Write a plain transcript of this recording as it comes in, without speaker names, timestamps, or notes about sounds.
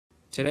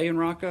Today in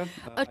Raqqa,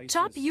 a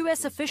top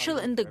U.S. official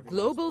in the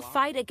global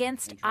fight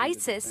against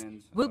ISIS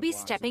will be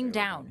stepping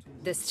down.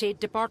 The State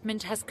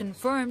Department has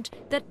confirmed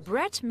that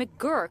Brett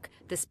McGurk,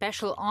 the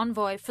special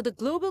envoy for the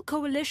global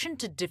coalition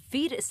to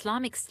defeat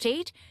Islamic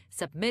State,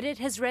 submitted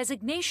his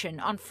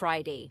resignation on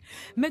Friday.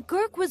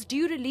 McGurk was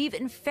due to leave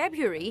in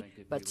February,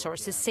 but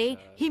sources say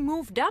he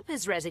moved up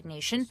his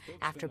resignation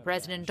after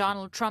President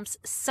Donald Trump's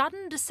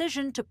sudden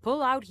decision to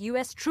pull out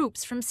U.S.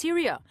 troops from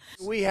Syria.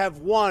 We have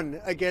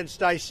won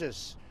against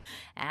ISIS.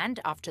 And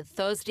after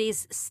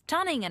Thursday's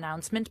stunning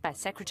announcement by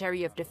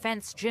Secretary of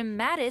Defense Jim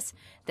Mattis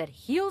that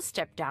he'll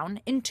step down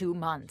in 2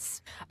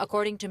 months.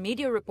 According to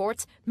media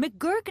reports,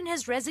 McGurk in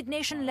his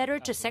resignation letter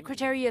to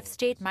Secretary of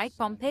State Mike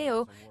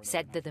Pompeo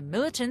said that the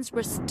militants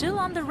were still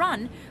on the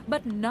run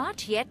but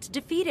not yet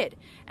defeated,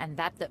 and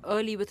that the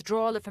early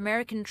withdrawal of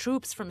American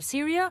troops from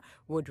Syria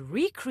would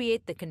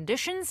recreate the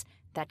conditions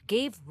that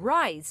gave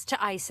rise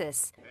to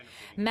ISIS.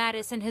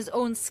 Mattis, in his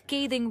own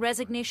scathing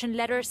resignation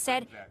letter,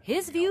 said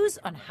his views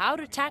on how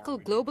to tackle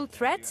global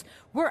threats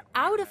were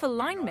out of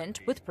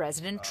alignment with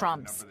President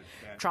Trump's.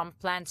 Trump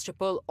plans to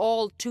pull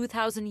all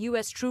 2,000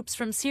 U.S. troops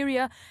from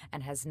Syria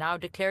and has now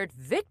declared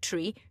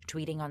victory,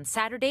 tweeting on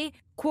Saturday,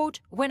 quote,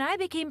 "When I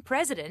became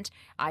president,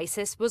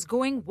 ISIS was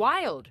going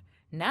wild.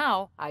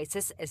 Now,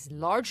 ISIS is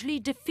largely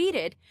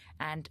defeated,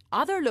 and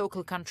other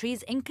local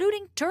countries,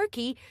 including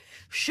Turkey,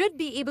 should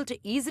be able to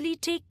easily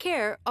take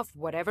care of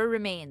whatever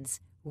remains.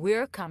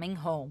 We're coming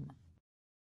home."